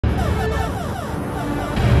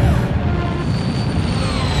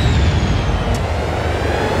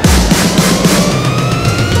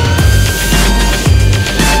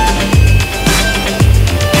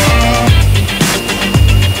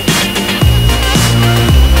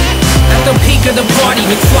freak of the party,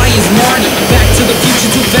 McFly is Marty. Back to the future,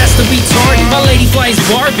 too fast to be tardy. My lady flies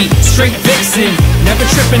Barbie, straight vixen. Never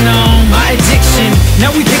tripping on my addiction.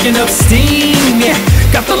 Now we picking up steam, yeah.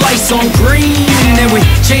 Got the lights on green, and we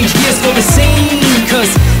change gears for the scene.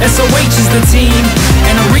 Cause SOH is the team,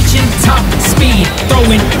 and I'm reaching top speed.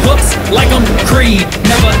 Throwing hooks like I'm Creed.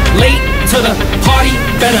 Never late to the party,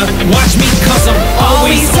 better watch me cause I'm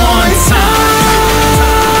always on time.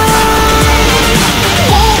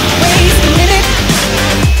 Won't waste a minute,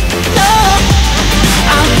 no,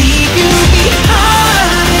 I'll leave you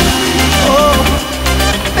behind. Oh,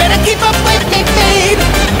 better keep up with me, babe.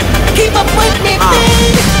 Keep up with me,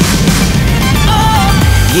 babe.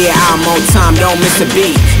 Yeah, I'm on time, don't miss a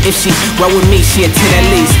beat. If she roll with me, she a 10 at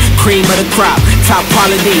least. Cream of the crop, top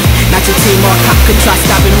quality. Not your team or cop could try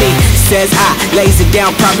stopping me. Says I lays it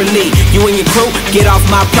down properly. You and your crew, get off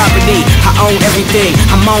my property. I own everything,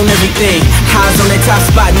 I'm on everything. Highs on that top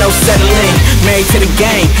spot, no settling. Married to the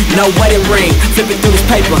game, no wedding ring. Flipping through this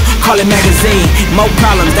paper, call it magazine. More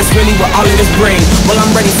problems, that's really what all of this bring. Well,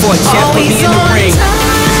 I'm ready for a champ, put me in the ring.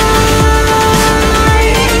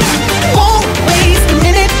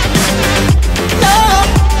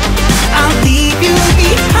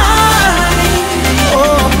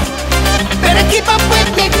 Keep up with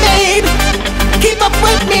me, babe. Keep up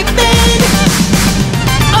with me, babe.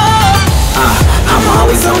 Oh. I'm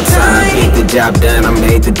always on time. Get the job done, I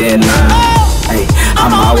made the deadline. Hey,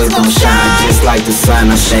 I'm always gonna shine just like the sun.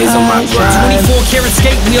 I shades on my grind. 24 karat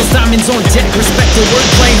skate wheels, diamonds on deck. Respect the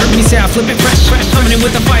wordplay, heard me say I flip it fresh. Coming in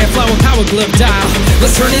with a Fireflower power glove dial.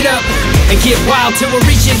 Let's turn it up and get wild till we're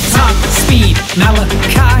reaching top speed.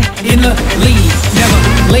 Malachi in the lead, never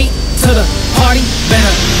late to the party, better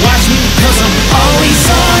watch me cause I'm always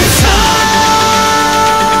on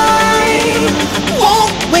time.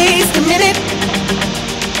 Won't waste a minute,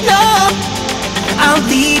 no, I'll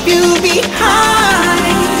leave you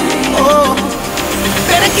behind. Oh,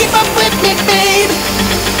 better keep up with me, babe.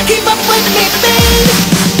 Keep up with me, babe.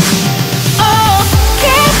 Oh,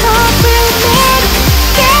 keep up with me.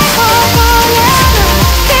 Keep up forever.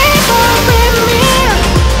 Keep up with me.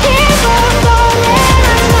 Keep up forever.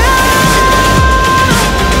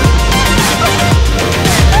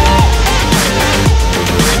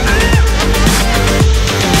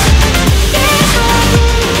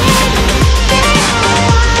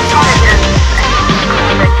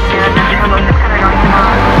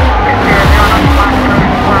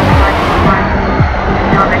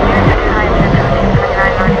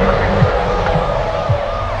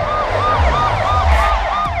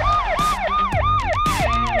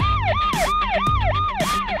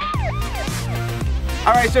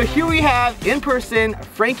 Alright, so here we have, in person,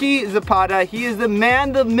 Frankie Zapata. He is the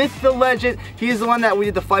man, the myth, the legend. He is the one that we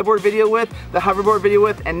did the flyboard video with, the hoverboard video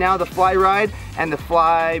with, and now the fly ride and the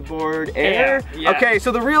flyboard air. Yeah. Okay,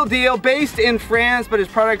 so the real deal, based in France, but his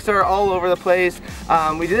products are all over the place.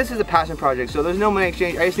 We did this as a passion project, so there's no money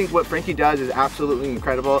exchange. I just think what Frankie does is absolutely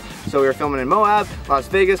incredible. So we were filming in Moab, Las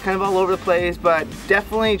Vegas, kind of all over the place, but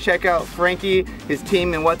definitely check out Frankie, his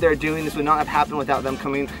team, and what they're doing. This would not have happened without them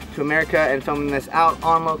coming to America and filming this out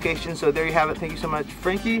on location. So there you have it. Thank you so much,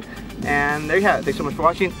 Frankie. And there you have it. Thanks so much for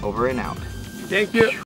watching. Over and out. Thank you.